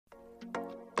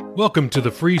Welcome to the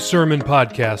free sermon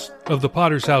podcast of the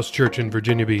Potter's House Church in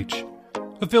Virginia Beach,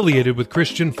 affiliated with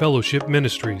Christian Fellowship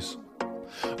Ministries.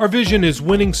 Our vision is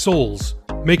winning souls,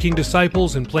 making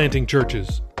disciples, and planting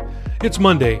churches. It's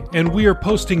Monday, and we are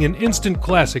posting an instant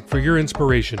classic for your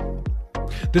inspiration.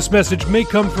 This message may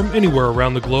come from anywhere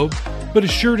around the globe, but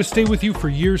is sure to stay with you for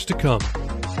years to come.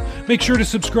 Make sure to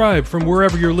subscribe from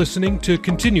wherever you're listening to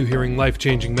continue hearing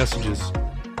life-changing messages.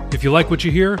 If you like what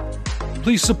you hear,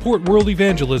 please support World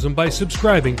Evangelism by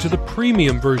subscribing to the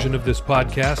premium version of this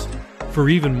podcast for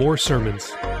even more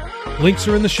sermons. Links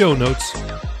are in the show notes.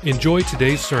 Enjoy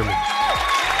today's sermon.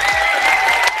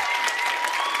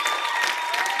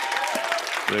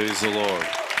 Praise the Lord.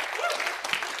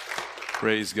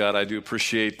 Praise God. I do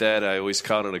appreciate that. I always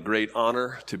count it a great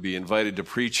honor to be invited to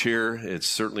preach here. It's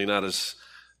certainly not as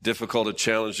difficult a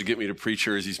challenge to get me to preach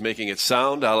here as he's making it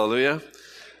sound. Hallelujah.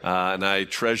 And I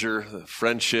treasure the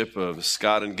friendship of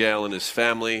Scott and Gal and his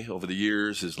family over the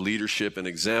years, his leadership and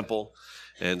example.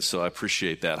 And so I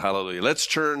appreciate that. Hallelujah. Let's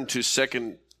turn to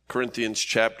 2 Corinthians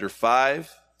chapter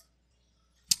 5.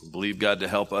 I believe God to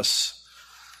help us.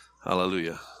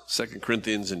 Hallelujah. 2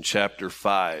 Corinthians in chapter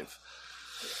 5.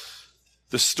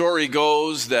 The story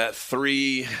goes that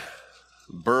three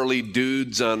burly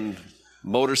dudes on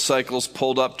motorcycles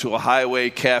pulled up to a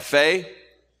highway cafe.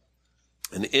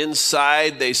 And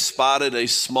inside they spotted a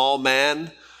small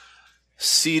man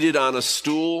seated on a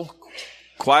stool,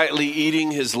 quietly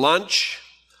eating his lunch.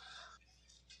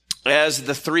 As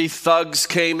the three thugs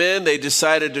came in, they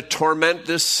decided to torment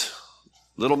this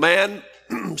little man.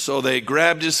 So they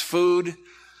grabbed his food,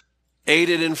 ate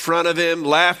it in front of him,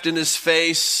 laughed in his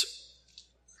face.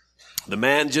 The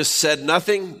man just said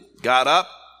nothing, got up,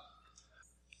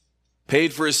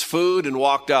 paid for his food, and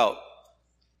walked out.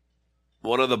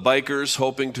 One of the bikers,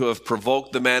 hoping to have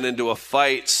provoked the man into a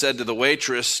fight, said to the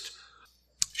waitress,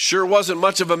 "Sure wasn't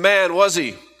much of a man, was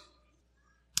he?"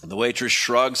 The waitress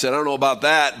shrugged, said, "I don't know about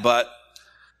that," but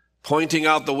pointing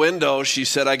out the window, she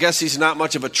said, "I guess he's not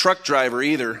much of a truck driver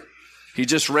either. He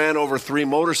just ran over 3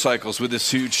 motorcycles with this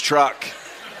huge truck."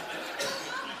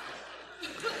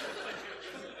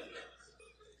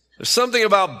 There's something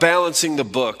about balancing the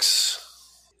books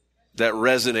that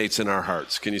resonates in our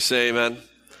hearts. Can you say amen?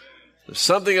 There's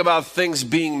something about things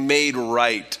being made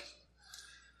right.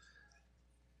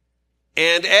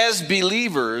 And as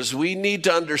believers, we need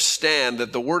to understand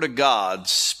that the Word of God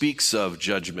speaks of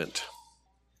judgment.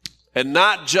 And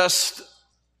not just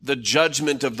the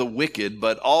judgment of the wicked,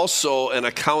 but also an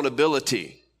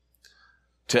accountability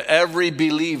to every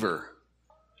believer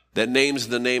that names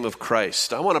the name of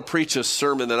Christ. I want to preach a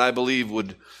sermon that I believe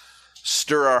would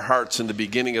stir our hearts in the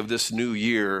beginning of this new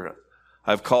year.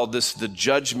 I've called this the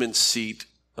judgment seat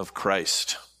of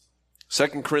Christ.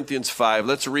 2 Corinthians 5,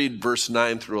 let's read verse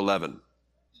 9 through 11.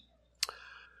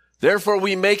 "Therefore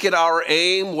we make it our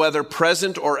aim, whether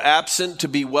present or absent, to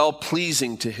be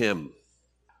well-pleasing to him.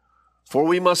 For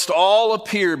we must all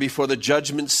appear before the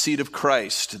judgment seat of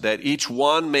Christ, that each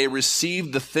one may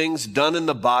receive the things done in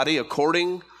the body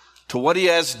according to what he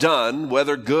has done,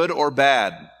 whether good or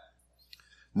bad.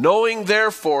 Knowing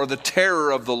therefore the terror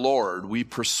of the Lord, we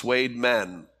persuade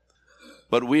men.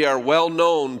 But we are well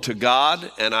known to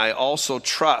God, and I also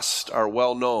trust are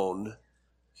well known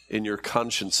in your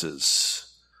consciences."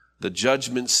 The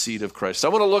judgment seat of Christ. I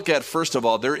want to look at, first of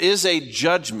all, there is a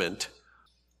judgment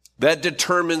that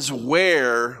determines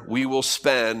where we will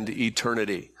spend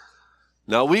eternity.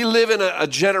 Now, we live in a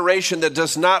generation that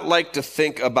does not like to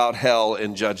think about hell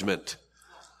and judgment.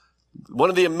 One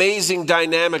of the amazing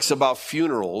dynamics about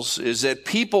funerals is that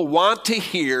people want to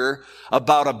hear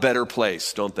about a better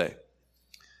place, don't they?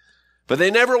 But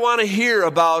they never want to hear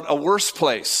about a worse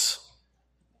place.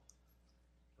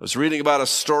 I was reading about a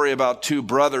story about 2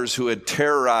 brothers who had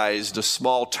terrorized a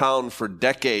small town for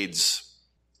decades.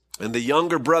 And the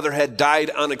younger brother had died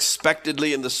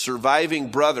unexpectedly, and the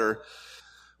surviving brother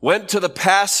went to the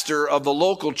pastor of the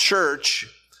local church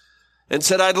and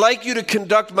said, "I'd like you to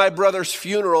conduct my brother's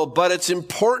funeral, but it's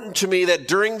important to me that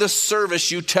during the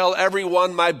service you tell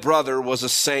everyone my brother was a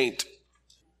saint."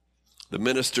 The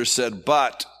minister said,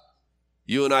 "But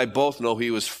you and I both know he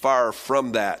was far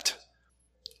from that."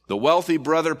 The wealthy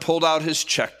brother pulled out his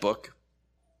checkbook,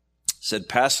 said,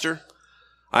 "Pastor,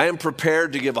 I am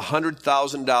prepared to give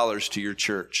 $100,000 to your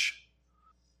church.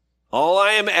 All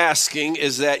I am asking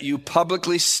is that you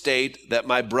publicly state that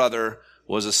my brother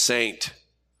was a saint."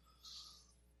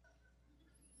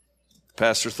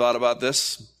 Pastor thought about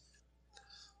this,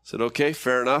 said, "Okay,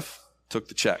 fair enough," took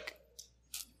the check.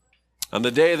 On the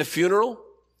day of the funeral,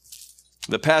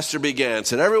 the pastor began,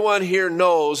 said, "Everyone here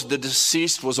knows the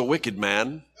deceased was a wicked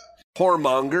man,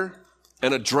 whoremonger,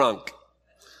 and a drunk.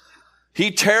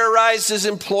 He terrorized his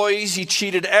employees. He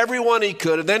cheated everyone he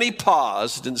could. And then he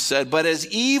paused and said, but as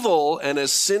evil and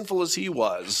as sinful as he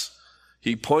was,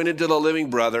 he pointed to the living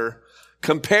brother.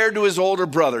 Compared to his older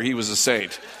brother, he was a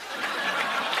saint.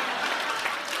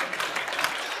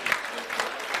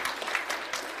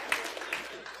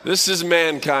 This is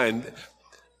mankind.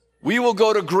 We will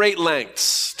go to great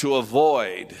lengths to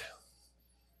avoid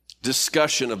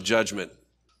discussion of judgment.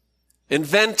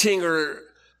 Inventing or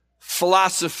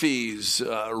philosophies,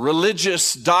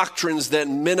 religious doctrines that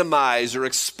minimize or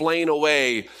explain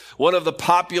away. One of the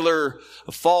popular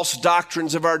false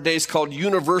doctrines of our days called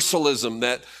universalism,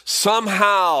 that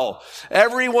somehow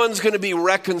everyone's going to be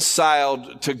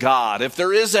reconciled to God. If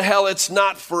there is a hell, it's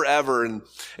not forever. And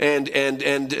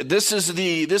this is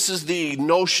the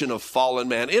notion of fallen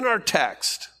man. In our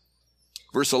text,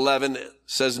 verse 11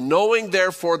 says, knowing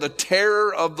therefore the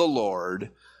terror of the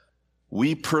Lord,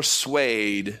 we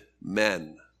persuade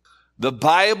men. The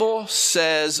Bible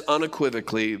says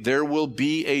unequivocally there will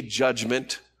be a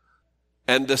judgment,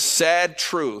 and the sad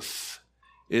truth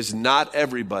is not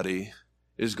everybody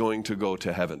is going to go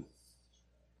to heaven.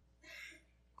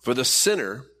 For the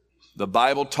sinner, the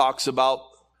Bible talks about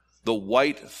the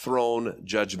white throne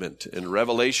judgment. In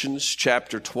Revelations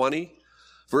chapter 20,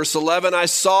 verse 11, I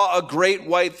saw a great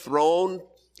white throne,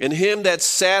 and him that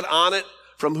sat on it,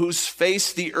 from whose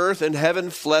face the earth and heaven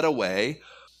fled away.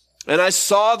 And I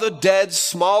saw the dead,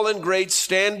 small and great,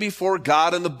 stand before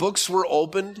God, and the books were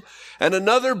opened. And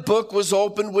another book was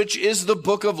opened, which is the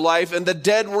book of life. And the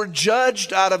dead were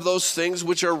judged out of those things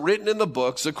which are written in the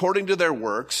books, according to their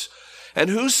works.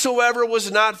 And whosoever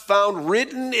was not found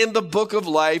written in the book of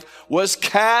life was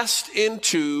cast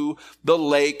into the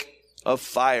lake of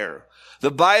fire. The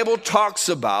Bible talks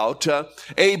about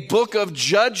a book of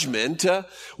judgment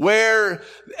where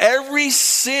every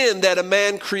sin that a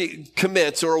man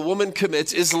commits or a woman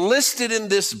commits is listed in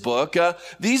this book.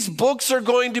 These books are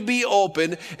going to be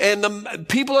open, and the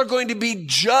people are going to be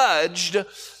judged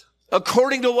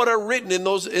according to what are written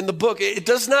in the book. It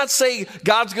does not say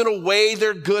God's going to weigh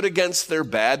their good against their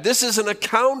bad. This is an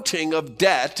accounting of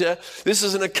debt. This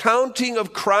is an accounting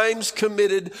of crimes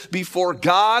committed before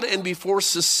God and before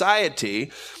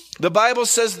society. The Bible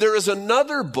says there is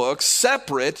another book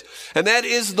separate, and that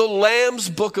is the Lamb's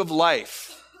book of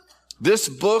life. This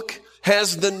book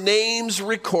has the names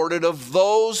recorded of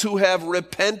those who have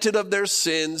repented of their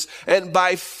sins and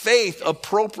by faith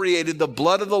appropriated the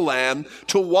blood of the Lamb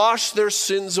to wash their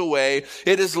sins away.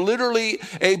 It is literally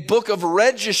a book of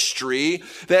registry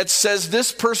that says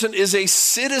this person is a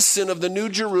citizen of the New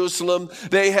Jerusalem.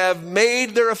 They have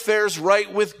made their affairs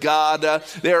right with God.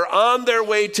 They're on their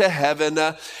way to heaven.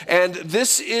 And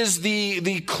this is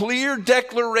the clear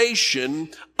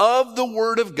declaration of the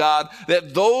Word of God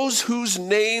that those whose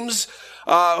names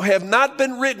have not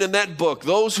been written in that book,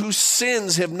 those whose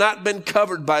sins have not been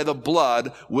covered by the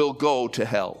blood, will go to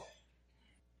hell.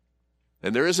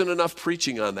 And there isn't enough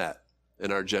preaching on that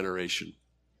in our generation.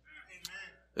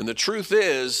 And the truth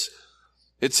is,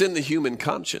 it's in the human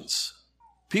conscience.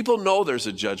 People know there's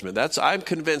a judgment. I'm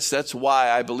convinced that's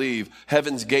why I believe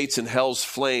heaven's gates and hell's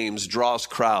flames draws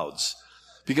crowds.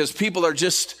 Because people are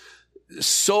just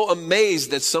so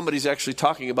amazed that somebody's actually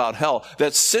talking about hell,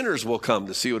 that sinners will come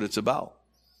to see what it's about.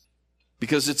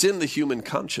 Because it's in the human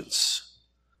conscience.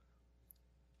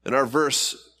 In our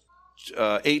verse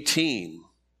 18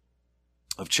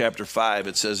 of chapter 5,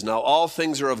 it says, now all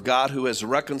things are of God, who has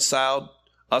reconciled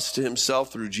us to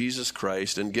himself through Jesus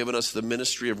Christ and given us the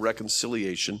ministry of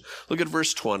reconciliation. Look at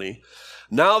verse 20.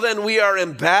 Now then, we are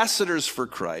ambassadors for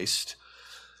Christ,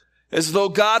 as though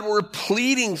God were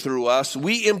pleading through us.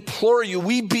 We implore you,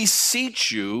 we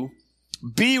beseech you,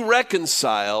 be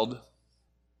reconciled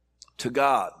to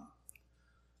God.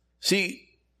 See,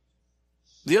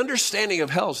 the understanding of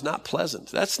hell is not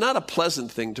pleasant. That's not a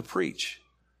pleasant thing to preach.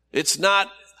 It's not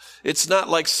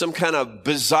like some kind of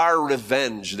bizarre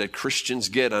revenge that Christians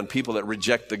get on people that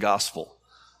reject the gospel.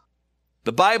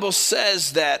 The Bible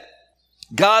says that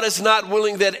God is not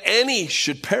willing that any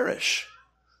should perish,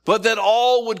 but that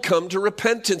all would come to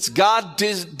repentance. God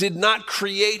did not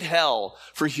create hell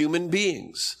for human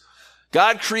beings.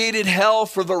 God created hell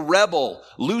for the rebel,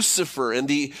 Lucifer, and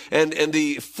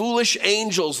the foolish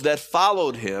angels that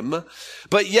followed him.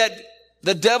 But yet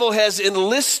the devil has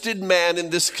enlisted man in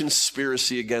this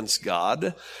conspiracy against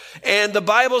God. And the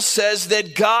Bible says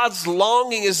that God's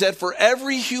longing is that for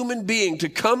every human being to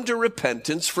come to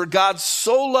repentance, for God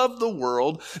so loved the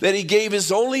world that he gave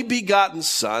his only begotten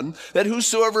Son, that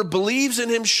whosoever believes in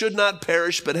him should not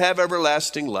perish but have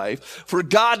everlasting life. For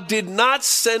God did not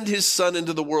send his Son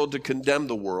into the world to condemn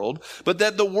the world, but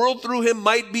that the world through him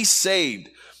might be saved.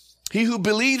 He who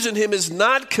believes in him is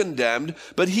not condemned,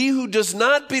 but he who does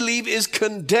not believe is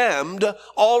condemned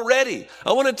already.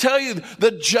 I want to tell you,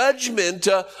 the judgment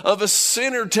of a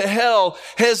sinner to hell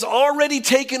has already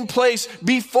taken place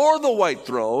before the white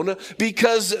throne,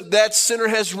 because that sinner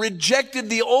has rejected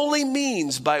the only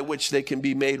means by which they can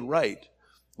be made right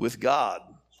with God.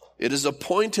 It is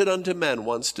appointed unto men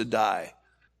once to die.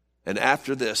 And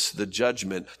after this, the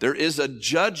judgment. There is a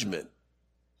judgment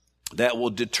that will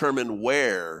determine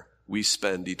where we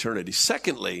spend eternity.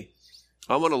 Secondly,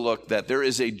 I want to look that there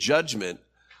is a judgment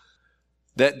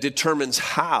that determines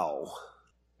how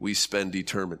we spend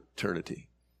eternity.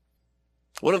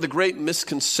 One of the great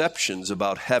misconceptions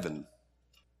about heaven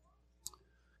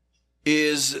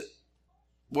is,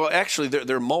 well, actually,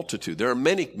 there are a multitude. There are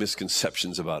many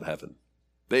misconceptions about heaven.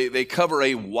 They cover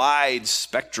a wide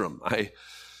spectrum.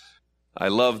 I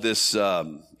love this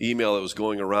email that was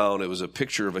going around. It was a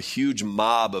picture of a huge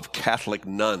mob of Catholic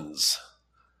nuns.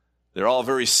 They're all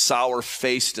very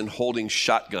sour-faced and holding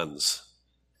shotguns.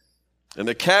 And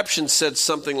the caption said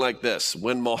something like this: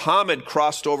 when Muhammad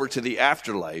crossed over to the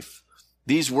afterlife,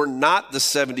 these were not the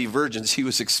 70 virgins he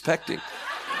was expecting.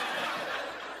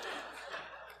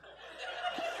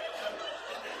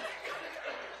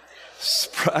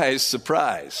 Surprise,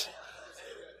 surprise.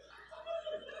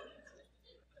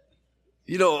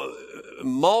 You know,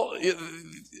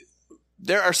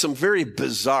 there are some very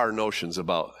bizarre notions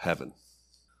about heaven.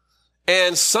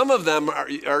 And some of them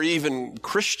are even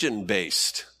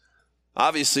Christian-based.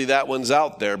 Obviously, that one's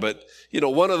out there. But, you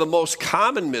know, one of the most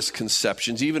common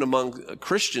misconceptions, even among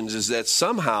Christians, is that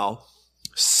somehow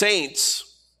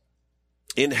saints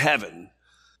in heaven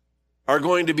are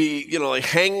going to be, you know, like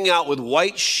hanging out with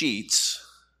white sheets,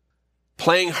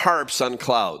 playing harps on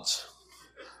clouds.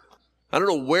 I don't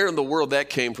know where in the world that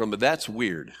came from, but that's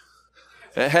weird.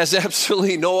 It has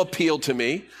absolutely no appeal to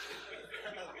me.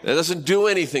 It doesn't do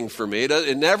anything for me.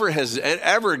 It never has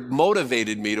ever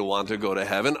motivated me to want to go to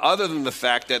heaven, other than the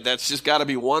fact that that's just got to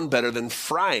be one better than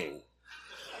frying.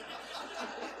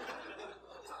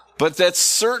 But that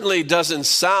certainly doesn't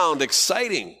sound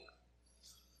exciting.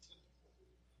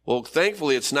 Well,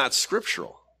 thankfully, it's not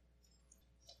scriptural.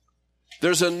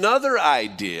 There's another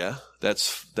idea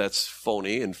that's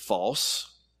phony and false,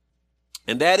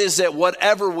 and that is that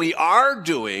whatever we are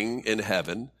doing in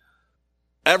heaven,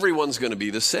 everyone's going to be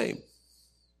the same.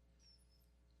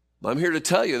 I'm here to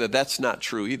tell you that that's not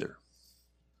true either.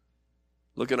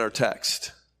 Look at our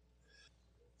text.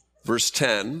 Verse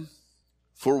 10,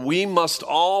 for we must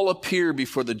all appear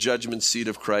before the judgment seat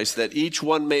of Christ, that each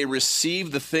one may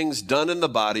receive the things done in the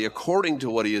body according to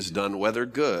what he has done, whether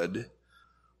good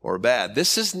or bad.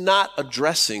 This is not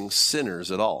addressing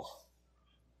sinners at all.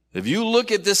 If you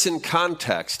look at this in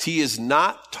context, he is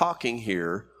not talking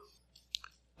here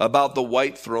about the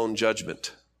white throne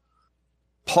judgment.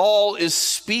 Paul is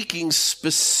speaking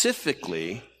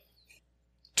specifically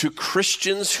to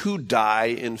Christians who die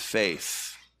in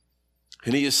faith.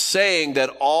 And he is saying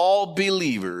that all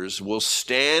believers will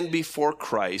stand before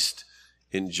Christ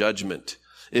in judgment.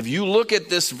 If you look at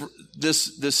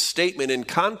this statement in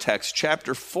context,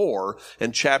 chapter 4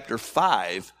 and chapter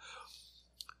 5,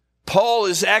 Paul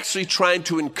is actually trying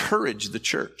to encourage the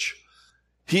church.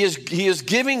 He is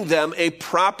giving them a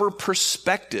proper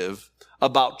perspective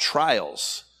about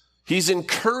trials. He's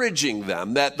encouraging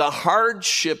them that the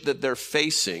hardship that they're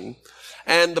facing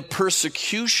and the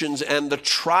persecutions and the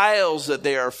trials that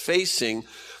they are facing,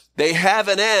 they have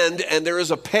an end, and there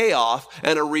is a payoff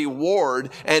and a reward.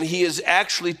 And he is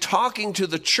actually talking to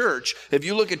the church. If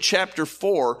you look at chapter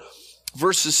 4,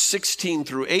 verses 16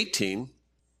 through 18,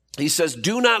 he says,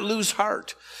 do not lose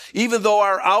heart. Even though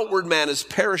our outward man is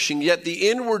perishing, yet the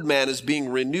inward man is being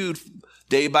renewed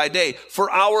day by day.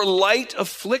 For our light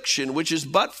affliction, which is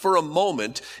but for a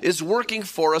moment, is working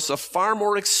for us a far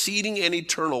more exceeding and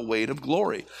eternal weight of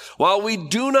glory. While we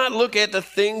do not look at the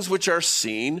things which are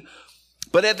seen,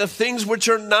 but at the things which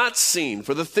are not seen.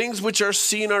 For the things which are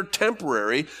seen are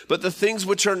temporary, but the things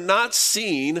which are not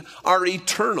seen are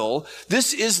eternal.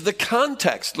 This is the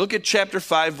context. Look at chapter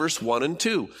 5, verse 1 and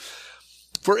 2.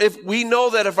 For if we know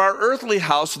that if our earthly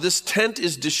house, this tent,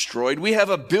 is destroyed, we have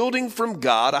a building from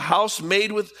God, a house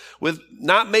made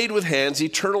not made with hands,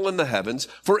 eternal in the heavens.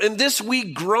 For in this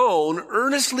we groan,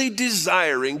 earnestly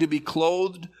desiring to be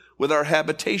clothed with our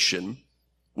habitation,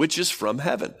 which is from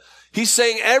heaven. He's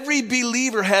saying every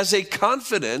believer has a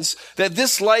confidence that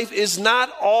this life is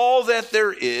not all that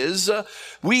there is.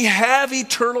 We have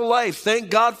eternal life. Thank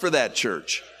God for that,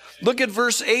 church. Look at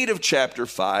verse 8 of chapter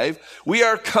 5. We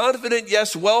are confident,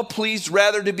 yes, well pleased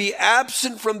rather to be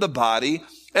absent from the body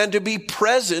and to be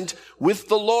present with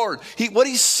the Lord. What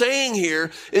he's saying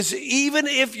here is even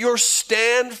if your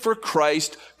stand for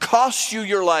Christ costs you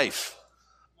your life,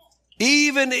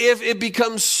 even if it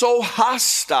becomes so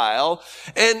hostile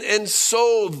and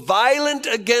so violent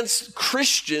against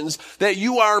Christians that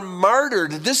you are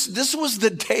martyred, this was the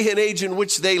day and age in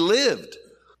which they lived.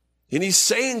 And he's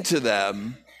saying to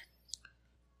them,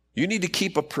 you need to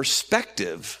keep a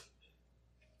perspective.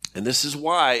 And this is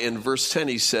why in verse 10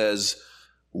 he says,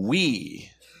 we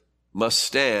must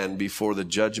stand before the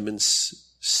judgment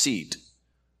seat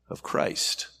of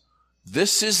Christ.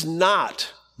 This is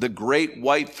not the great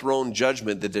white throne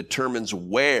judgment that determines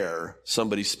where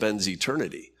somebody spends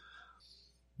eternity.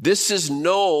 This is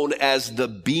known as the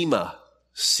Bema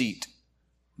seat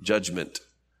judgment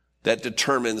that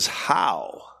determines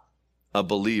how a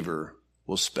believer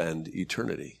will spend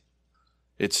eternity.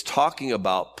 It's talking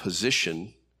about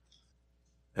position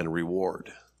and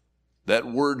reward. That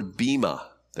word Bema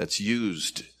that's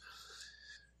used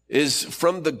is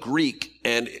from the Greek,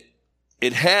 and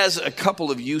it has a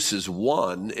couple of uses.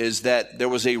 One is that there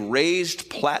was a raised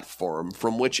platform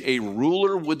from which a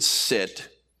ruler would sit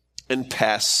and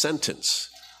pass sentence.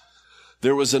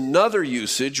 There was another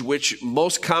usage, which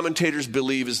most commentators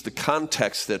believe is the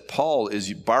context that Paul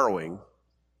is borrowing,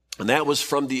 and that was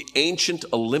from the ancient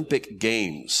Olympic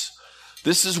Games.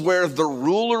 This is where the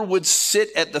ruler would sit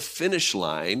at the finish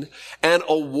line and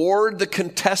award the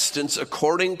contestants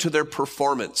according to their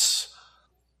performance.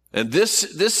 And this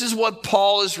is what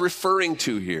Paul is referring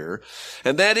to here.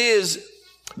 And that is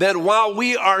that while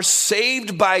we are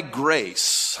saved by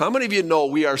grace, how many of you know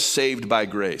we are saved by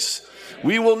grace?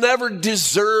 We will never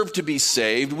deserve to be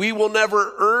saved. We will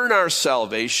never earn our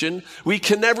salvation. We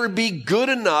can never be good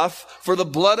enough for the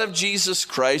blood of Jesus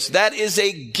Christ. That is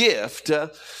a gift.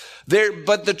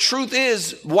 But the truth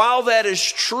is, while that is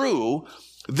true,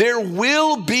 there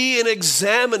will be an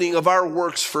examining of our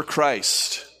works for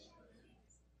Christ.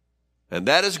 And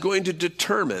that is going to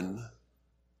determine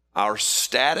our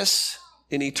status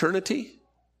in eternity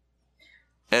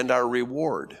and our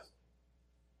reward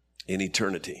in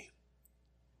eternity.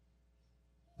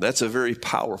 That's a very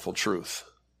powerful truth.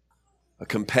 A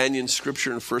companion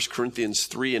scripture in 1 Corinthians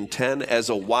 3 and 10, as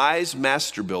a wise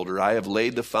master builder, I have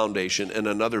laid the foundation and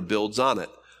another builds on it.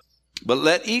 But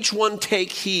let each one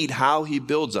take heed how he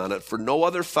builds on it, for no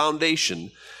other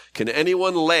foundation can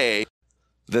anyone lay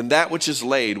than that which is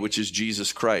laid, which is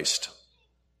Jesus Christ.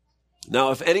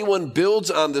 Now, if anyone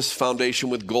builds on this foundation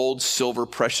with gold, silver,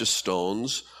 precious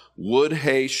stones, wood,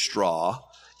 hay, straw,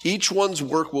 each one's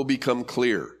work will become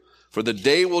clear, for the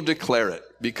day will declare it,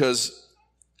 because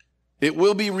it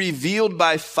will be revealed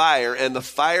by fire, and the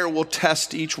fire will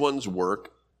test each one's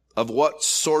work of what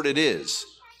sort it is.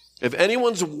 If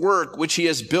anyone's work which he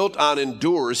has built on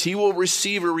endures, he will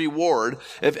receive a reward.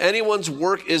 If anyone's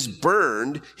work is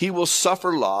burned, he will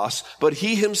suffer loss, but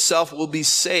he himself will be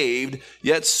saved,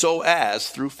 yet so as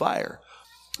through fire.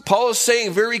 Paul is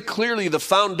saying very clearly the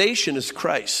foundation is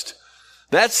Christ.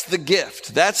 That's the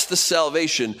gift. That's the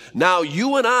salvation. Now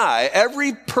you and I,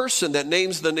 every person that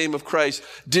names the name of Christ,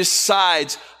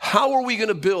 decides how are we going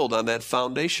to build on that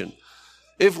foundation.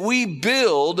 If we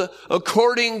build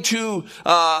according to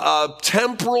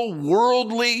temporal,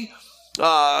 worldly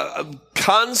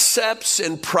concepts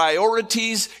and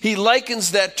priorities, he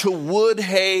likens that to wood,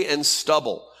 hay, and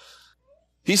stubble.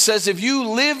 He says if you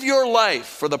live your life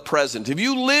for the present, if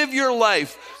you live your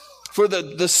life for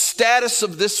the status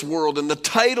of this world and the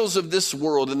titles of this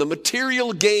world and the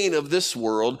material gain of this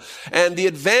world and the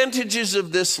advantages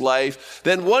of this life,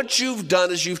 then what you've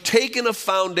done is you've taken a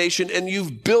foundation and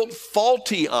you've built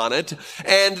faulty on it,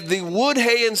 and the wood,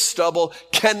 hay, and stubble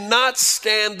cannot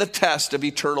stand the test of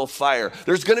eternal fire.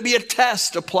 There's going to be a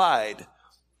test applied.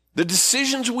 The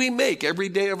decisions we make every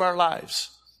day of our lives,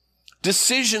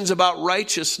 decisions about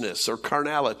righteousness or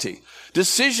carnality,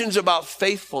 decisions about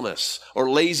faithfulness or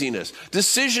laziness,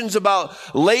 decisions about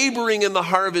laboring in the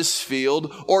harvest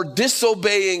field or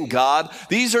disobeying God.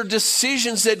 These are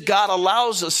decisions that God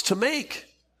allows us to make.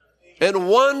 And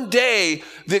one day,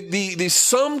 the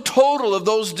sum total of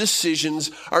those decisions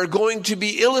are going to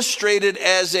be illustrated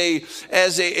as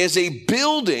a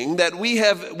building that we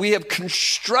have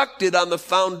constructed on the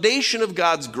foundation of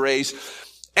God's grace,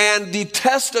 and the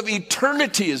test of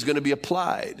eternity is going to be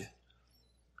applied.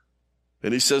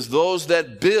 And he says, those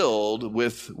that build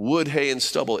with wood, hay, and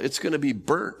stubble, it's going to be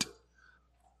burnt.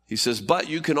 He says, but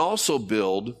you can also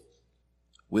build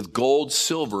with gold,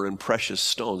 silver, and precious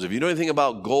stones. If you know anything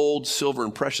about gold, silver,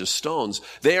 and precious stones,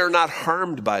 they are not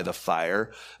harmed by the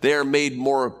fire. They are made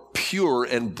more pure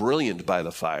and brilliant by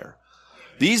the fire.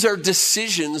 These are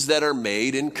decisions that are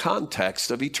made in context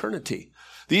of eternity.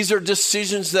 These are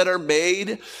decisions that are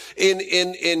made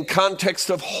in context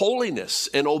of holiness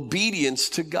and obedience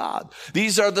to God.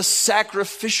 These are the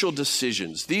sacrificial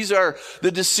decisions. These are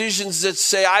the decisions that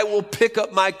say, I will pick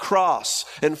up my cross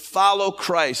and follow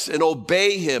Christ and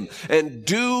obey him and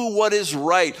do what is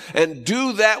right and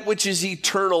do that which is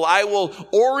eternal. I will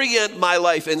orient my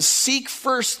life and seek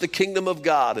first the kingdom of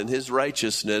God and his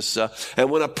righteousness. And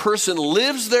when a person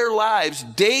lives their lives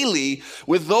daily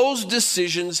with those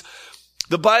decisions,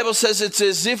 the Bible says it's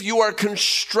as if you are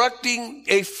constructing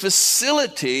a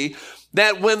facility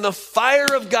that when the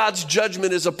fire of God's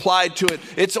judgment is applied to it,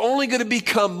 it's only going to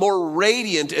become more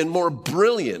radiant and more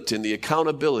brilliant in the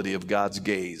accountability of God's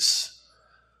gaze.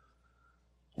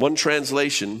 One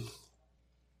translation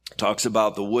talks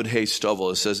about the wood, hay,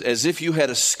 stubble. It says, as if you had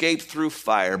escaped through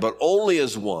fire, but only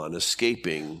as one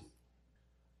escaping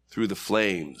through the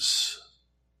flames.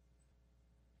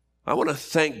 I want to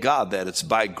thank God that it's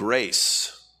by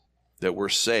grace that we're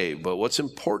saved. But what's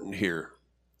important here,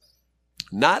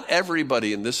 not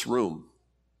everybody in this room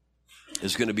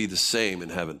is going to be the same in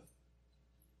heaven.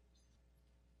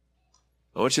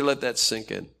 I want you to let that sink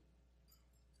in.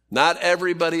 Not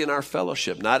everybody in our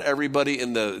fellowship, not everybody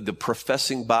in the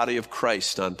professing body of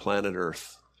Christ on planet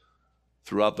Earth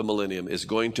throughout the millennium is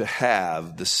going to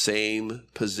have the same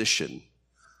position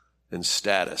and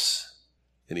status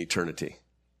in eternity.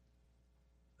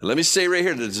 And let me say right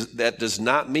here, that does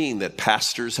not mean that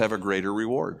pastors have a greater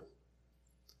reward.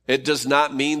 It does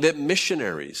not mean that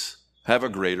missionaries have a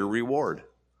greater reward.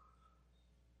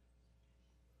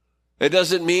 It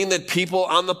doesn't mean that people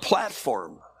on the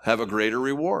platform have a greater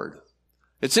reward.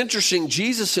 It's interesting,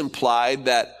 Jesus implied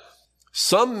that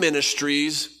some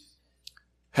ministries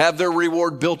have their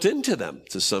reward built into them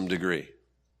to some degree,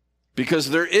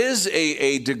 because there is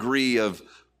a degree of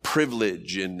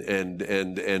privilege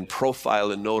and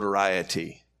profile and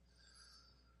notoriety.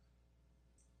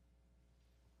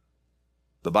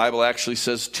 The Bible actually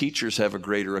says teachers have a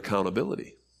greater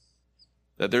accountability,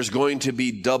 that there's going to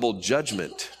be double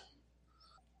judgment.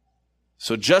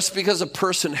 So just because a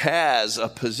person has a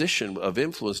position of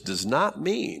influence does not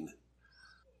mean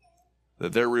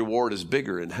that their reward is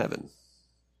bigger in heaven.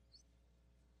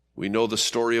 We know the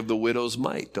story of the widow's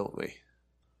mite, don't we?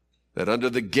 That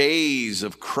under the gaze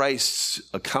of Christ's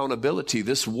accountability,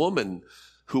 this woman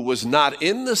who was not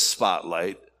in the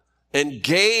spotlight and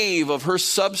gave of her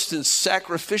substance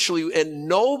sacrificially, and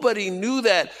nobody knew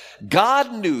that.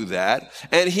 God knew that,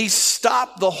 and he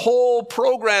stopped the whole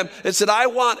program and said, I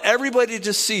want everybody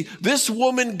to see this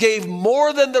woman gave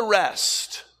more than the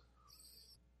rest.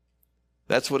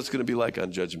 That's what it's going to be like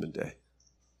on Judgment Day.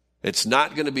 It's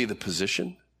not going to be the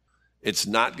position. It's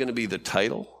not going to be the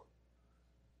title.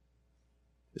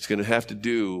 It's going to have to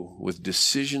do with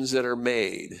decisions that are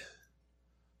made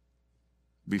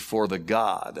before the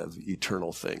God of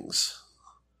eternal things.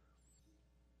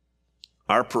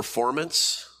 Our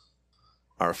performance,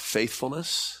 our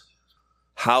faithfulness,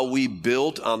 how we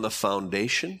built on the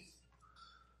foundation,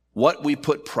 what we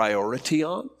put priority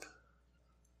on,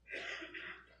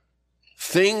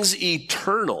 things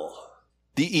eternal,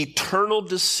 the eternal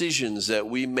decisions that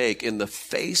we make in the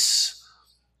face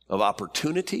of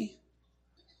opportunity,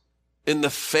 in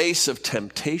the face of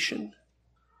temptation,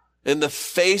 in the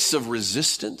face of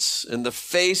resistance, in the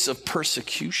face of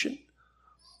persecution,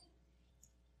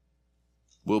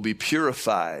 will be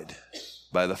purified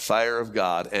by the fire of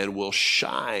God and will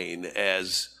shine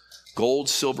as gold,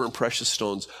 silver, and precious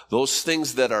stones. Those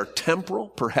things that are temporal,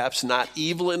 perhaps not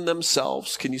evil in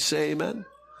themselves, can you say amen?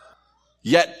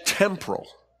 Yet temporal,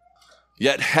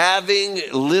 yet having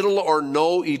little or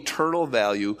no eternal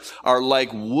value, are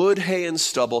like wood, hay, and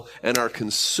stubble, and are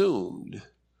consumed.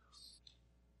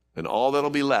 And all that'll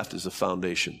be left is the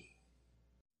foundation.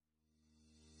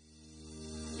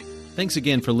 Thanks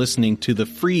again for listening to the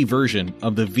free version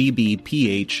of the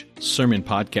VBPH Sermon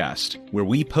Podcast, where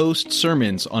we post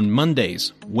sermons on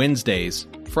Mondays, Wednesdays,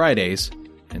 Fridays,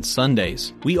 and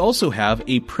Sundays. We also have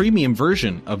a premium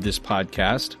version of this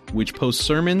podcast, which posts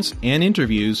sermons and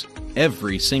interviews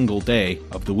every single day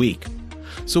of the week.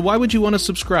 So why would you want to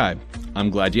subscribe? I'm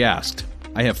glad you asked.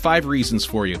 I have 5 reasons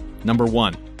for you. Number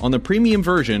 1, on the premium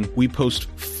version, we post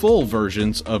full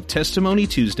versions of Testimony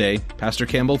Tuesday, Pastor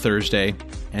Campbell Thursday,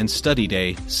 and Study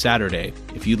Day Saturday.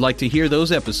 If you'd like to hear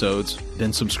those episodes,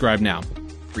 then subscribe now.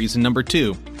 Reason number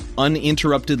 2,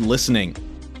 uninterrupted listening.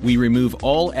 We remove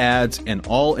all ads and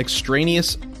all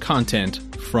extraneous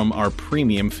content from our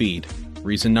premium feed.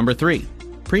 Reason number 3,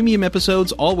 premium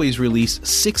episodes always release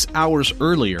 6 hours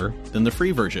earlier than the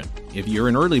free version. If you're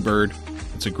an early bird,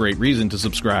 it's a great reason to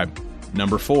subscribe.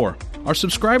 Number 4, Our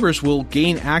subscribers will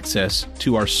gain access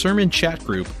to our sermon chat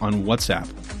group on WhatsApp,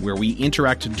 where we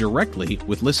interact directly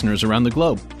with listeners around the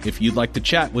globe. If you'd like to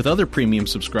chat with other premium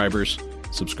subscribers,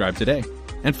 subscribe today.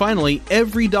 And finally,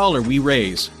 every dollar we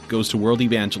raise goes to world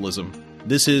evangelism.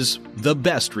 This is the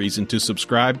best reason to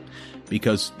subscribe,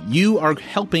 because you are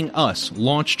helping us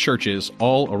launch churches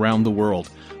all around the world.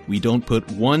 We don't put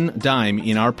one dime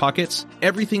in our pockets.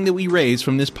 Everything that we raise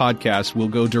from this podcast will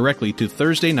go directly to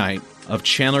Thursday night of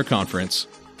Chandler Conference.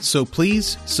 So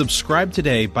please subscribe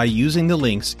today by using the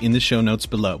links in the show notes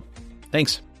below.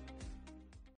 Thanks.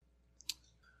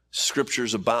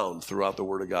 Scriptures abound throughout the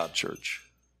Word of God, church.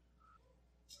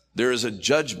 There is a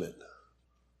judgment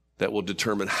that will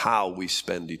determine how we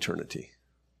spend eternity.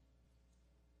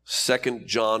 2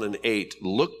 John 8,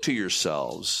 look to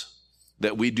yourselves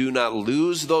that we do not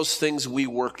lose those things we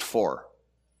worked for,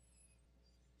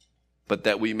 but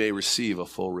that we may receive a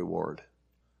full reward.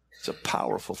 It's a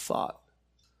powerful thought.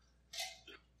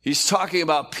 He's talking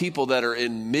about people that are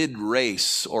in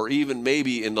mid-race or even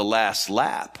maybe in the last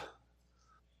lap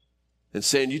and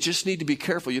saying you just need to be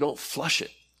careful you don't flush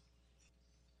it.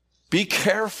 Be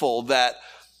careful that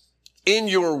in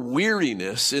your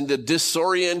weariness, in the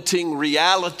disorienting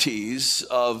realities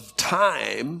of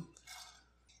time,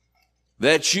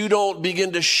 that you don't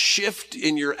begin to shift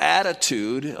in your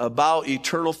attitude about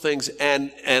eternal things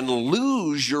and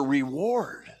lose your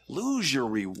reward. Lose your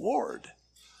reward.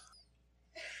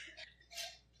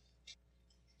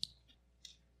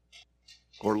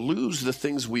 Or lose the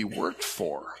things we worked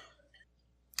for,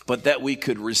 but that we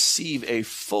could receive a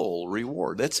full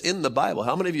reward. That's in the Bible.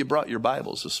 How many of you brought your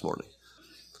Bibles this morning?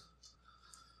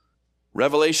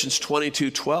 Revelations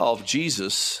 22:12,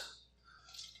 Jesus,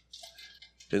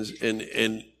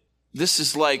 and this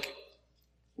is like,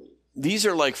 these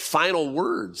are like final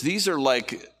words. These are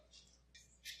like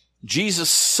Jesus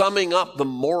summing up the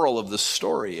moral of the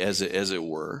story, as it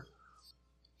were.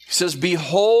 He says,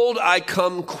 behold, I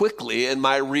come quickly, and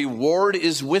my reward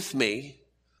is with me,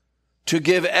 to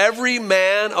give every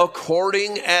man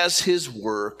according as his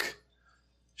work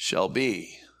shall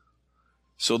be.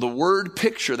 So the word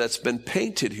picture that's been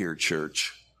painted here,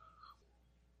 church,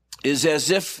 is as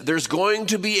if there's going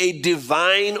to be a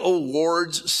divine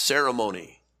awards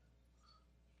ceremony.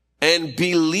 And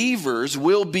believers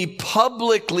will be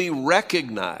publicly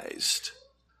recognized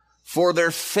for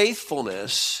their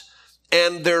faithfulness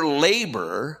and their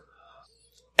labor.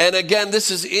 And again, this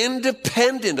is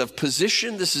independent of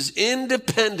position. This is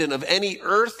independent of any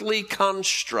earthly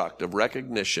construct of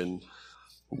recognition.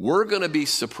 We're going to be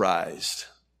surprised.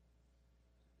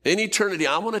 In eternity,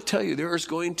 I want to tell you, there is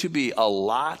going to be a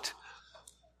lot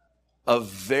of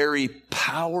very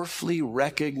powerfully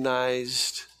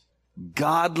recognized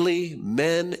godly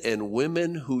men and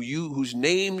women whose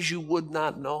names you would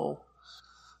not know,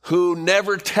 who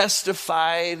never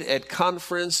testified at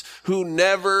conference, who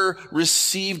never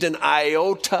received an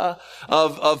iota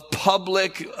of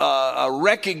public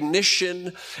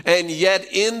recognition, and yet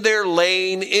in their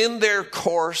lane, in their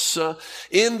course,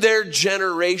 in their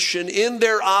generation, in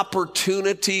their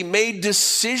opportunity, made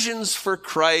decisions for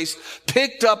Christ,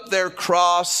 picked up their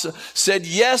cross, said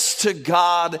yes to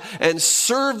God, and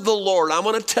served the Lord. I'm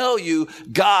going to tell you,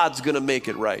 God's going to make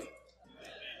it right.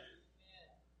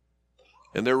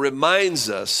 And there reminds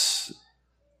us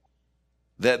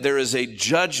that there is a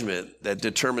judgment that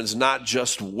determines not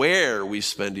just where we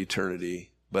spend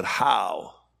eternity, but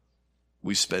how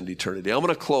we spend eternity. I'm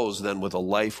going to close then with a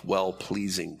life well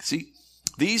pleasing. See,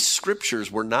 these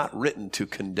scriptures were not written to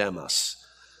condemn us.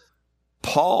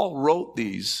 Paul wrote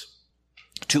these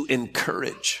to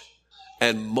encourage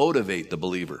and motivate the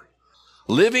believer.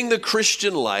 Living the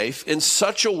Christian life in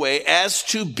such a way as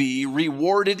to be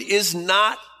rewarded is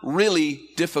not really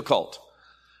difficult.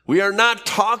 We are not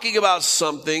talking about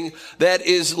something that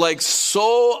is like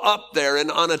so up there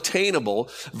and unattainable.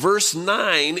 Verse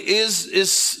 9 is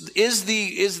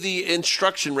the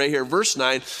instruction right here. Verse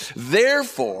 9,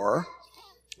 therefore,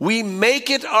 we make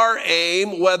it our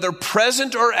aim, whether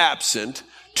present or absent,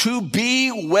 to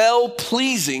be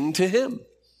well-pleasing to him.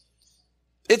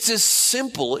 It's as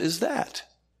simple as that.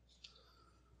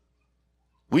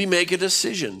 We make a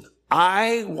decision.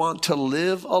 I want to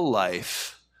live a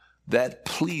life that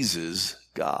pleases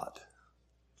God.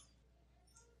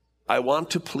 I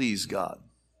want to please God.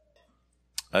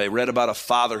 I read about a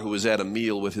father who was at a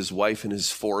meal with his wife and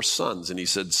his 4 sons, and he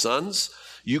said, sons,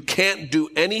 you can't do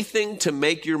anything to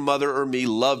make your mother or me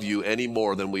love you any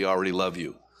more than we already love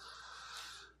you.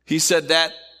 He said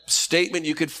that statement,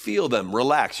 you could feel them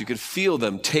relax. You could feel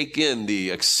them take in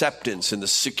the acceptance and the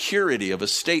security of a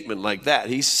statement like that.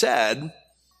 He said,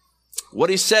 What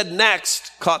he said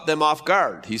next caught them off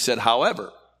guard. He said,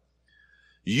 however,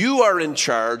 you are in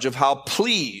charge of how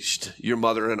pleased your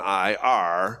mother and I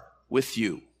are with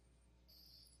you.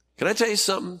 Can I tell you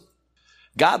something?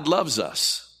 God loves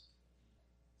us.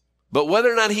 But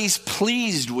whether or not he's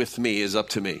pleased with me is up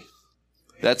to me.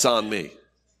 That's on me.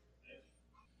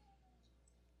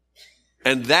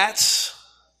 And that's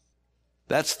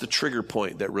the trigger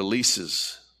point that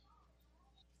releases.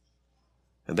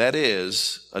 And that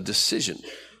is a decision.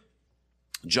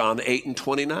 John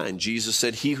 8:29, Jesus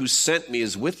said, he who sent me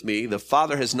is with me. The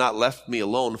Father has not left me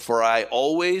alone, for I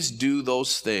always do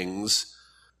those things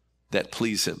that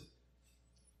please him.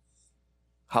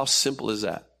 How simple is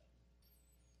that?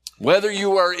 Whether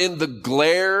you are in the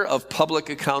glare of public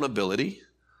accountability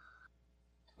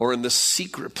or in the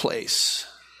secret place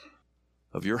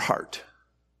of your heart,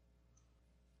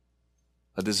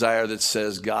 a desire that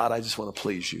says, God, I just want to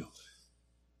please you.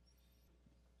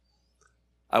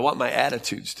 I want my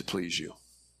attitudes to please you.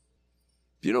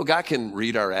 Do you know God can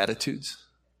read our attitudes?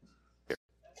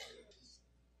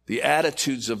 The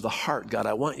attitudes of the heart. God,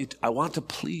 I want to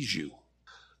please you.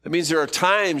 That means there are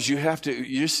times you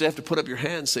just have to put up your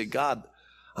hand and say, God,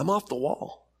 I'm off the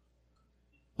wall.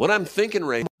 What I'm thinking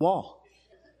right now is off the wall.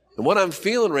 And what I'm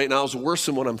feeling right now is worse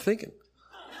than what I'm thinking.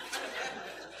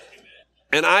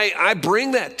 And I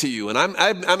bring that to you, and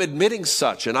I'm admitting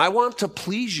such, and I want to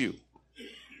please you.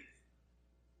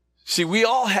 See, we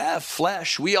all have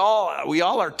flesh. We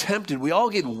all are tempted. We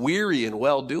all get weary in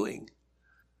well-doing.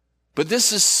 But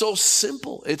this is so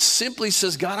simple. It simply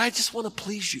says, God, I just want to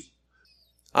please you.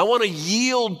 I want to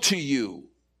yield to you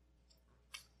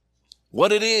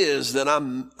what it is that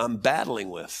I'm battling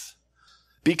with.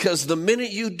 Because the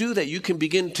minute you do that, you can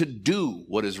begin to do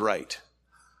what is right.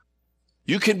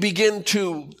 You can begin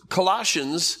to,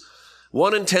 Colossians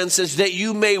 1:10 says, that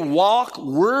you may walk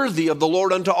worthy of the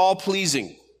Lord unto all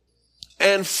pleasing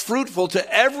and fruitful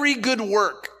to every good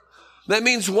work. That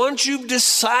means once you've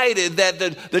decided that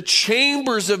the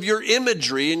chambers of your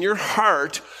imagery in your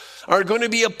heart are going to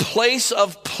be a place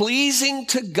of pleasing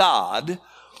to God,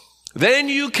 then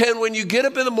you can, when you get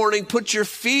up in the morning, put your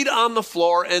feet on the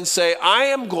floor and say, I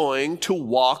am going to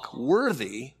walk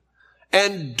worthy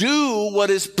and do what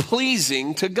is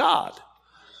pleasing to God.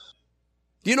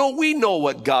 You know, we know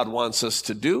what God wants us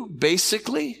to do,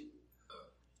 basically.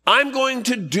 I'm going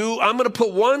to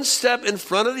put one step in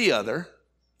front of the other,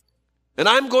 and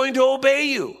I'm going to obey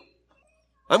you.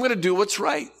 I'm going to do what's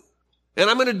right. And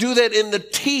I'm going to do that in the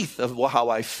teeth of how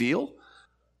I feel.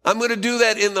 I'm going to do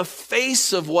that in the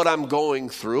face of what I'm going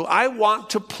through. I want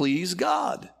to please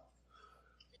God.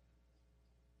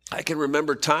 I can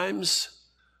remember times,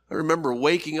 I remember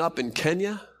waking up in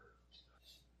Kenya,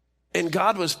 and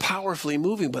God was powerfully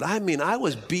moving, but I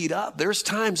was beat up. There's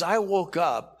times I woke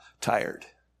up tired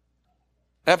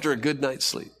after a good night's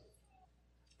sleep.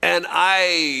 And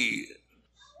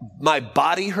my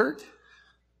body hurt.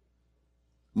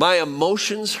 My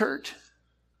emotions hurt.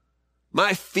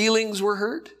 My feelings were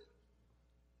hurt.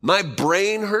 My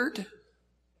brain hurt.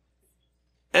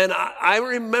 And I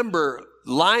remember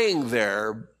lying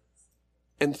there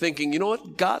and thinking, you know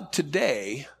what, God,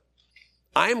 today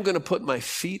I am going to put my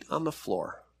feet on the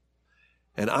floor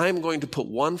and I'm going to put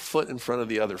one foot in front of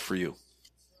the other for you.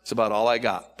 It's about all I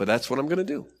got, but that's what I'm going to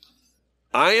do.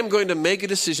 I am going to make a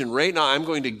decision right now. I'm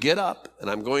going to get up and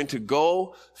I'm going to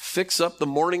go fix up the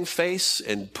morning face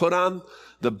and put on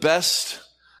the best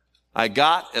I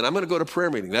got, and I'm going to go to prayer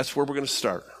meeting. That's where we're going to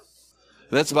start.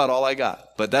 And that's about all I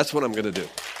got, but that's what I'm going to do.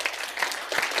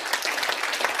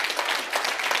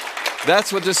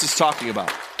 That's what this is talking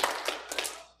about.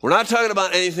 We're not talking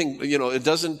about anything, it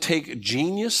doesn't take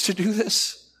genius to do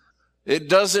this. It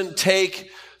doesn't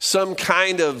take some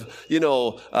kind of,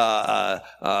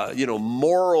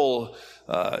 moral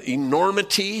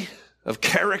enormity of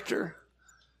character.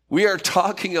 We are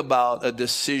talking about a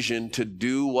decision to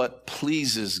do what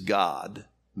pleases God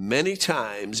many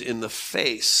times in the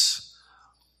face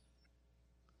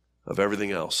of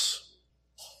everything else.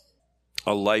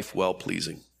 A life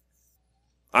well-pleasing.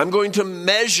 I'm going to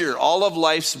measure all of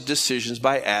life's decisions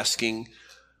by asking,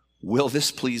 will this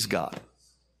please God?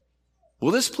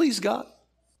 Will this please God?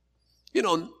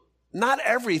 Not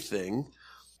everything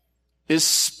is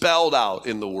spelled out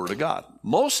in the Word of God.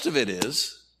 Most of it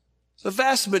is. The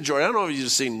vast majority, I don't know if you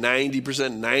just say 90%,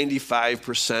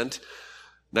 95%,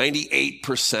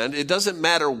 98%. It doesn't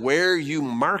matter where you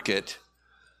mark it.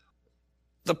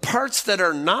 The parts that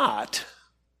are not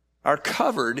are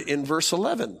covered in verse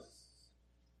 11.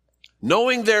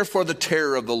 Knowing therefore the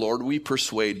terror of the Lord, we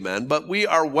persuade men, but we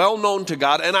are well known to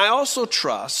God, and I also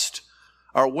trust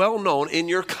are well known in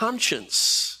your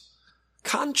conscience.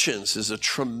 Conscience is a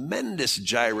tremendous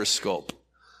gyroscope.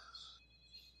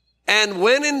 And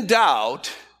when in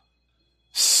doubt,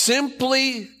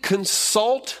 simply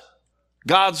consult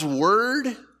God's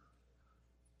word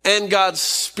and God's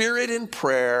Spirit in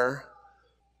prayer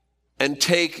and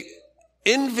take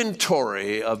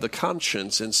inventory of the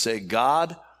conscience and say,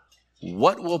 God,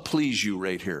 what will please you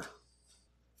right here?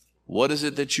 What is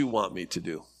it that you want me to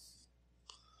do?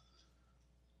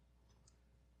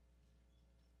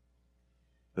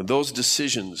 And those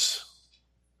decisions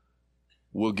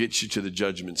will get you to the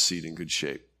judgment seat in good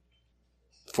shape.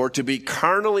 For to be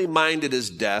carnally minded is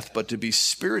death, but to be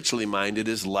spiritually minded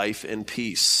is life and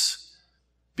peace.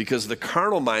 Because the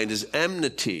carnal mind is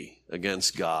enmity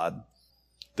against God,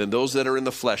 then those that are in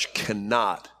the flesh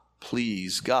cannot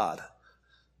please God.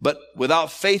 But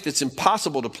without faith, it's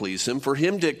impossible to please him. For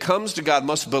him that comes to God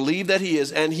must believe that he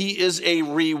is, and he is a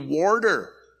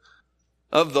rewarder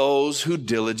of those who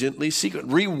diligently seek it.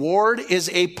 Reward is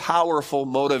a powerful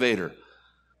motivator.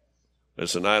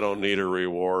 Listen, I don't need a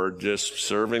reward. Just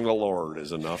serving the Lord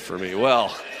is enough for me.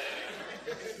 Well,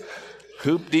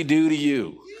 hoop-de-doo to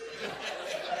you.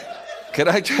 Can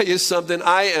I tell you something?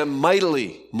 I am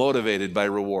mightily motivated by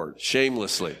reward,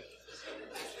 shamelessly.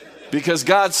 Because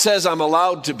God says I'm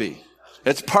allowed to be.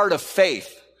 It's part of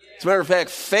faith. As a matter of fact,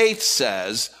 faith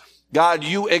says, God,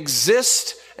 you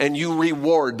exist and you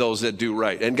reward those that do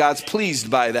right. And God's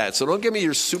pleased by that. So don't give me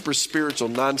your super spiritual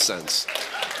nonsense.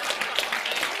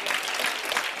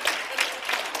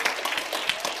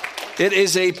 It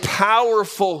is a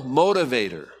powerful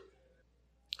motivator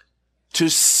to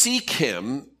seek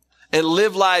him and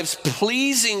live lives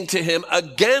pleasing to him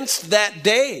against that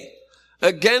day,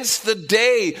 against the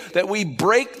day that we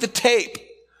break the tape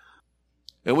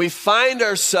and we find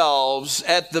ourselves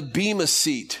at the bema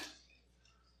seat.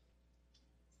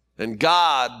 And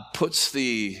God puts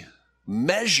the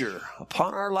measure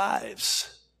upon our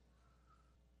lives.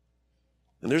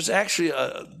 And there's actually,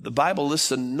 the Bible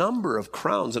lists a number of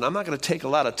crowns, and I'm not going to take a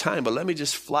lot of time, but let me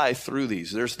just fly through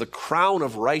these. There's the crown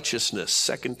of righteousness,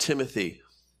 2 Timothy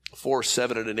 4,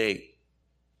 7, and 8.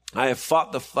 I have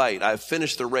fought the fight. I have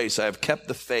finished the race. I have kept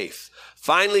the faith.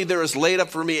 Finally, there is laid up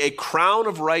for me a crown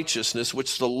of righteousness,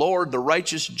 which the Lord, the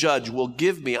righteous judge, will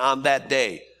give me on that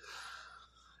day.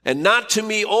 And not to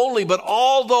me only, but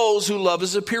all those who love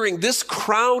his appearing. This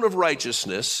crown of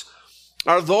righteousness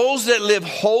are those that live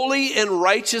holy and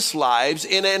righteous lives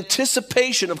in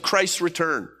anticipation of Christ's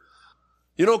return.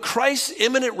 You know, Christ's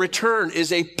imminent return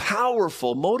is a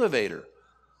powerful motivator.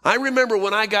 I remember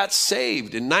when I got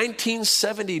saved in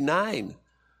 1979,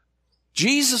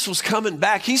 Jesus was coming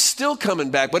back. He's still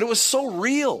coming back, but it was so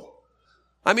real.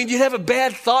 I mean, you'd have a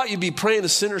bad thought, you'd be praying the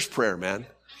sinner's prayer, man.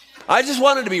 I just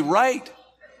wanted to be right.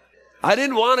 I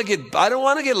don't want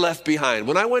to get left behind.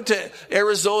 When I went to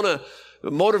Arizona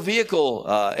motor vehicle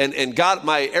and got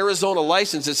my Arizona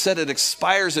license, it said it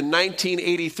expires in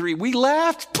 1983. We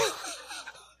laughed.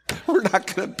 We're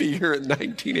not going to be here in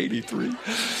 1983.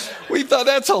 We thought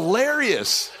that's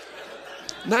hilarious.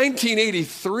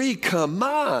 1983, come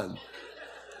on.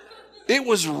 It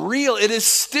was real. It is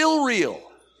still real.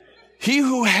 He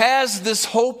who has this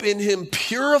hope in him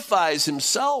purifies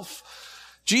himself.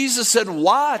 Jesus said,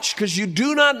 watch, because you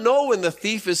do not know when the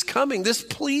thief is coming. This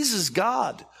pleases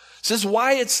God. This is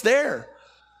why it's there.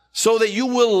 So that you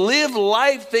will live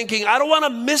life thinking, I don't want to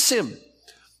miss him.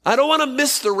 I don't want to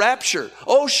miss the rapture.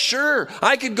 Oh, sure,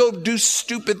 I could go do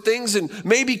stupid things and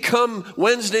maybe come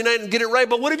Wednesday night and get it right.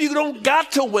 But what if you don't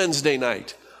got till Wednesday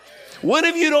night? What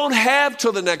if you don't have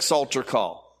till the next altar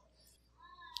call?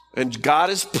 And God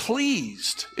is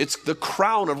pleased. It's the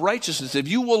crown of righteousness. If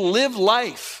you will live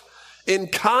life in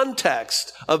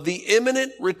context of the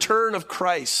imminent return of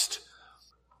Christ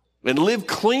and live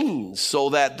clean so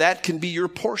that that can be your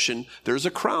portion, there's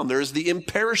a crown. There's the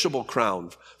imperishable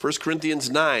crown. 1 Corinthians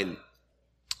 9.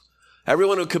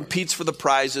 Everyone who competes for the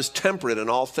prize is temperate in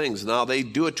all things. Now they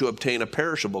do it to obtain a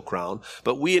perishable crown,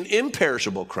 but we an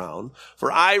imperishable crown.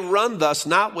 For I run thus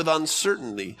not with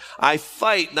uncertainty. I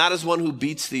fight not as one who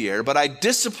beats the air, but I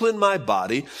discipline my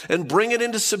body and bring it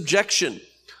into subjection,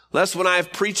 lest when I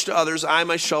have preached to others, I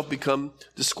myself become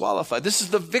disqualified. This is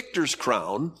the victor's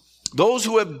crown. Those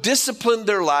who have disciplined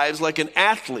their lives like an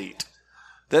athlete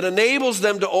that enables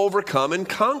them to overcome and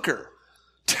conquer.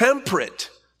 Temperate,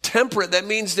 that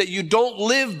means that you don't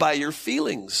live by your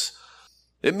feelings.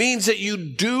 It means that you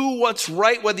do what's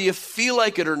right whether you feel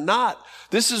like it or not.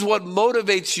 This is what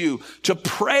motivates you to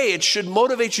pray. It should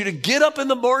motivate you to get up in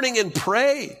the morning and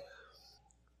pray.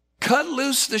 Cut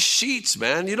loose the sheets,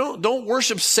 man. You don't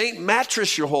worship St.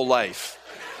 Mattress your whole life.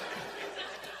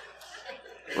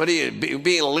 What are you,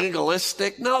 being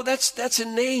legalistic? No, that's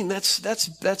inane.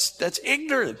 That's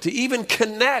ignorant. To even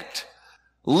connect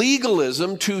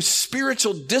legalism to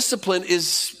spiritual discipline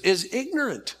is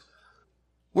ignorant.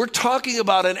 We're talking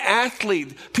about an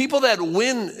athlete, people that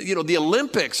win, the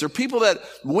Olympics, or people that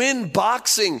win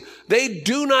boxing. They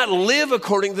do not live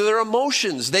according to their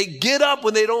emotions. They get up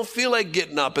when they don't feel like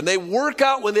getting up, and they work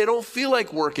out when they don't feel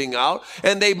like working out,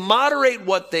 and they moderate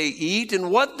what they eat and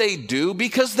what they do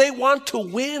because they want to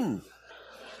win.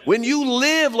 When you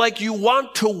live like you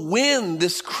want to win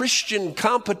this Christian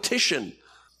competition,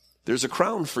 there's a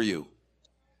crown for you.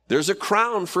 There's a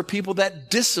crown for people that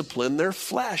discipline their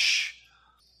flesh.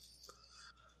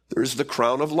 There's the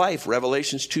crown of life,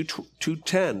 Revelations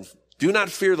 2:10. Do not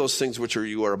fear those things which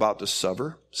you are about to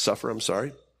suffer.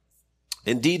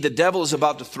 Indeed, the devil is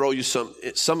about to throw you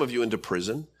some of you into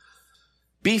prison.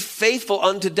 Be faithful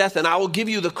unto death, and I will give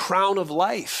you the crown of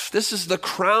life. This is the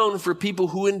crown for people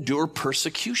who endure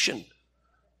persecution.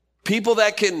 People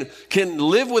that can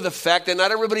live with the fact that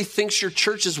not everybody thinks your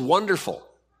church is wonderful.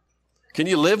 Can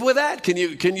you live with that? Can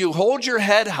you hold your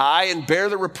head high and bear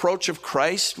the reproach of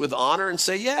Christ with honor and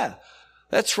say, yeah,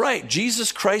 that's right.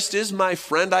 Jesus Christ is my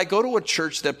friend. I go to a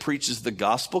church that preaches the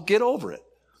gospel. Get over it.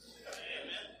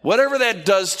 Whatever that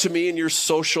does to me in your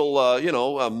social,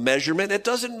 measurement, it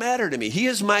doesn't matter to me. He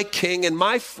is my king and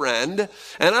my friend.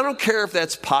 And I don't care if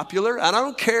that's popular. And I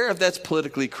don't care if that's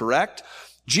politically correct.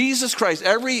 Jesus Christ,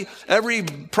 every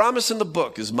promise in the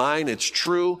book is mine. It's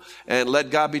true. And let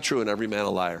God be true and every man a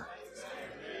liar.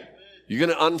 You're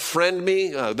going to unfriend me?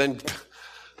 Then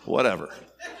whatever.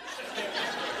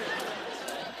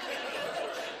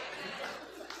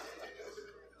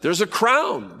 There's a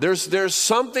crown. There's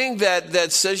something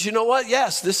that says, you know what?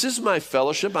 Yes, this is my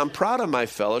fellowship. I'm proud of my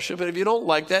fellowship. And if you don't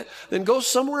like that, then go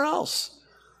somewhere else.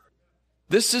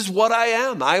 This is what I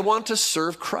am. I want to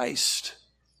serve Christ.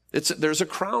 There's a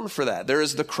crown for that. There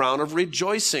is the crown of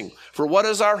rejoicing. For what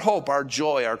is our hope, our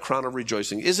joy, our crown of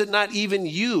rejoicing? Is it not even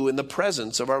you in the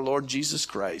presence of our Lord Jesus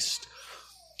Christ?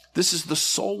 This is the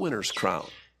soul winner's crown.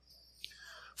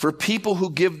 For people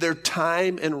who give their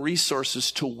time and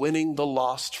resources to winning the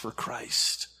lost for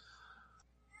Christ.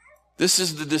 This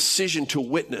is the decision to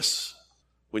witness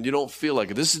when you don't feel like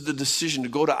it. This is the decision to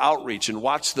go to outreach and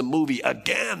watch the movie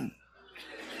again.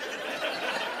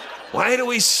 Why do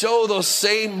we show those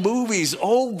same movies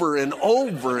over and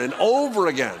over and over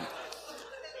again?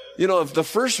 If the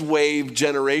first wave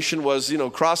generation was,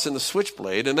 crossing the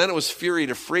switchblade, and then it was Fury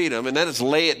to Freedom, and then it's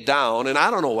Lay It Down, and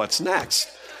I don't know what's next.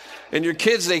 And your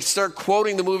kids, they start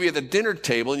quoting the movie at the dinner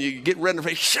table, and you get red in the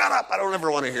face, shut up, I don't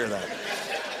ever want to hear that.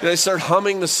 And they start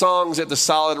humming the songs at the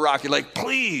Solid Rock. You're like,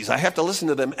 please, I have to listen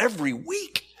to them every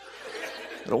week.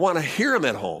 I don't want to hear them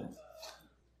at home.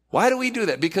 Why do we do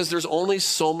that? Because there's only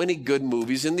so many good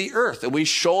movies in the earth. And we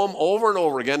show them over and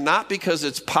over again, not because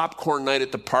it's popcorn night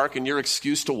at the park and your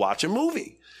excuse to watch a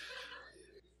movie.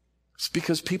 It's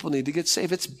because people need to get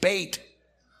saved. It's bait.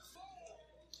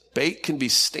 Bait can be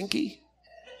stinky.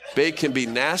 Bait can be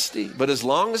nasty. But as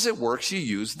long as it works, you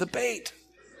use the bait.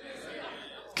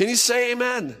 Can you say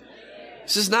amen?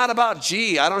 This is not about,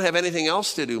 I don't have anything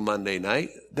else to do Monday night.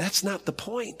 That's not the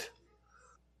point.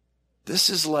 This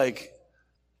is like,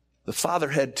 the father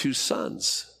had two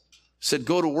sons, said,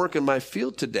 go to work in my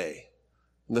field today.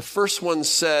 And the first one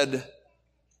said,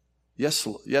 yes,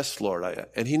 Lord.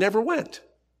 And he never went.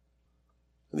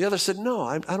 And the other said, no,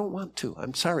 I don't want to.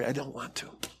 I'm sorry, I don't want to.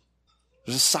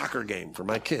 There's a soccer game for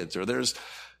my kids, or there's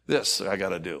this I got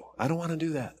to do. I don't want to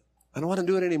do that. I don't want to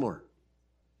do it anymore.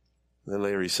 And then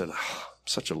later he said, I'm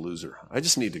such a loser. I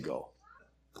just need to go.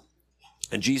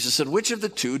 And Jesus said, which of the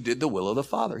two did the will of the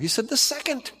Father? He said, the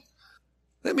second.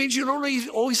 That means you don't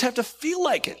always have to feel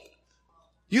like it.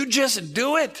 You just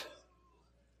do it.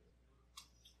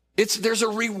 There's a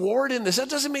reward in this. That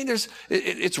doesn't mean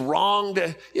it's wrong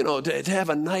to have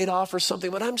a night off or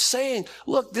something. But I'm saying,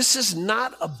 look, this is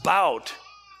not about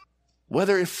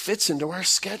whether it fits into our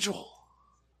schedule.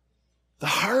 The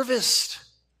harvest.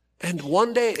 And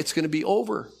one day it's going to be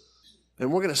over.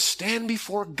 And we're going to stand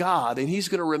before God, and he's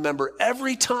going to remember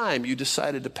every time you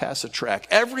decided to pass a track,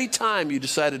 every time you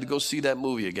decided to go see that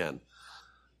movie again,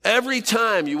 every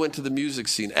time you went to the music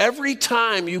scene, every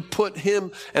time you put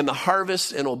him and the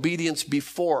harvest and obedience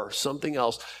before something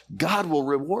else, God will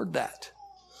reward that.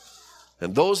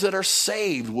 And those that are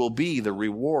saved will be the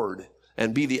reward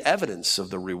and be the evidence of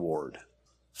the reward.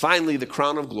 Finally, the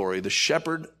crown of glory, the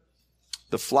shepherd,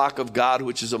 the flock of God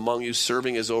which is among you,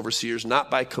 serving as overseers, not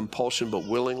by compulsion, but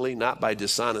willingly, not by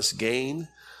dishonest gain.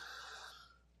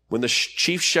 When the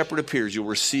chief shepherd appears, you'll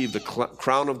receive the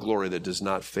crown of glory that does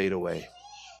not fade away.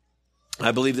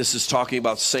 I believe this is talking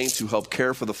about saints who help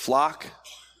care for the flock,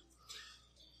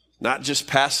 not just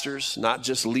pastors, not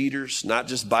just leaders, not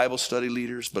just Bible study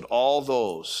leaders, but all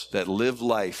those that live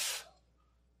life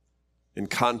in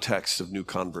context of new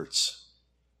converts,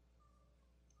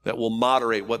 that will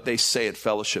moderate what they say at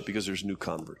fellowship because there's new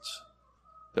converts,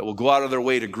 that will go out of their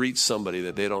way to greet somebody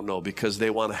that they don't know because they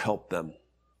want to help them.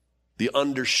 The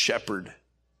under-shepherd.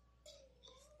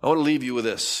 I want to leave you with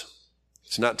this.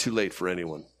 It's not too late for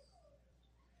anyone.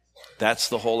 That's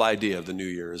the whole idea of the new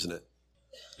year, isn't it?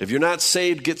 If you're not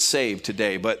saved, get saved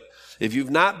today. But if you've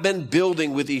not been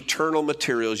building with eternal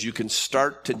materials, you can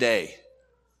start today.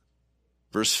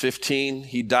 Verse 15,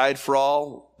 he died for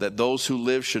all, that those who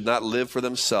live should not live for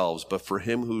themselves, but for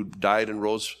him who died and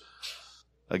rose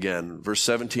again. Verse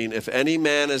 17, if any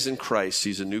man is in Christ,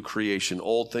 he's a new creation.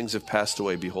 Old things have passed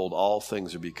away. Behold, all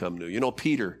things have become new. You know,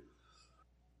 Peter,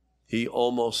 he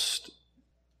almost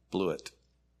blew it.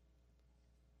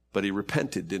 But he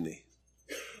repented, didn't he?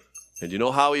 And you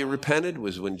know how he repented?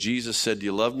 Was when Jesus said, do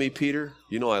you love me, Peter?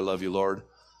 You know I love you, Lord.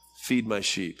 Feed my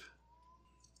sheep.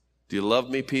 Do you love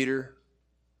me, Peter?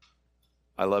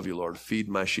 I love you, Lord. Feed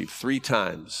my sheep. 3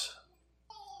 times.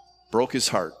 Broke his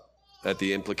heart at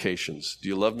the implications. Do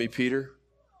you love me, Peter?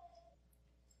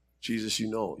 Jesus, you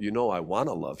know I want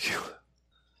to love you.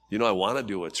 You know I want to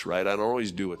do what's right. I don't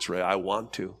always do what's right. I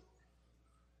want to. I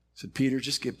said, Peter,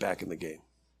 just get back in the game.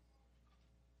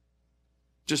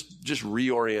 Just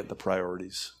reorient the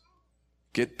priorities.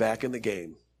 Get back in the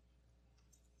game.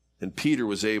 And Peter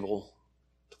was able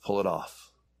to pull it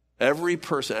off. Every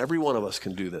person, every one of us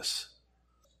can do this.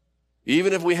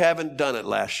 Even if we haven't done it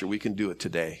last year, we can do it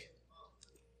today.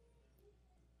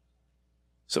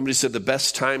 Somebody said the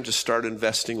best time to start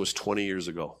investing was 20 years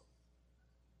ago.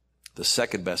 The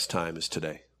second best time is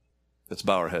today. Let's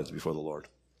bow our heads before the Lord.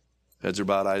 Heads are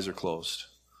bowed, eyes are closed.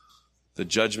 The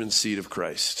judgment seat of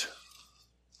Christ.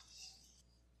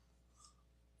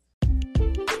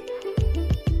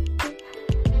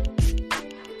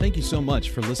 Thank you so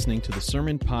much for listening to the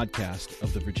sermon podcast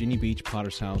of the Virginia Beach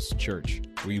Potter's House Church.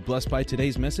 Were you blessed by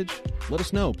today's message? Let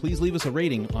us know. Please leave us a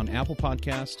rating on Apple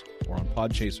Podcast or on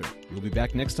Podchaser. We'll be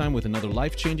back next time with another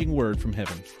life-changing word from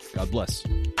heaven. God bless.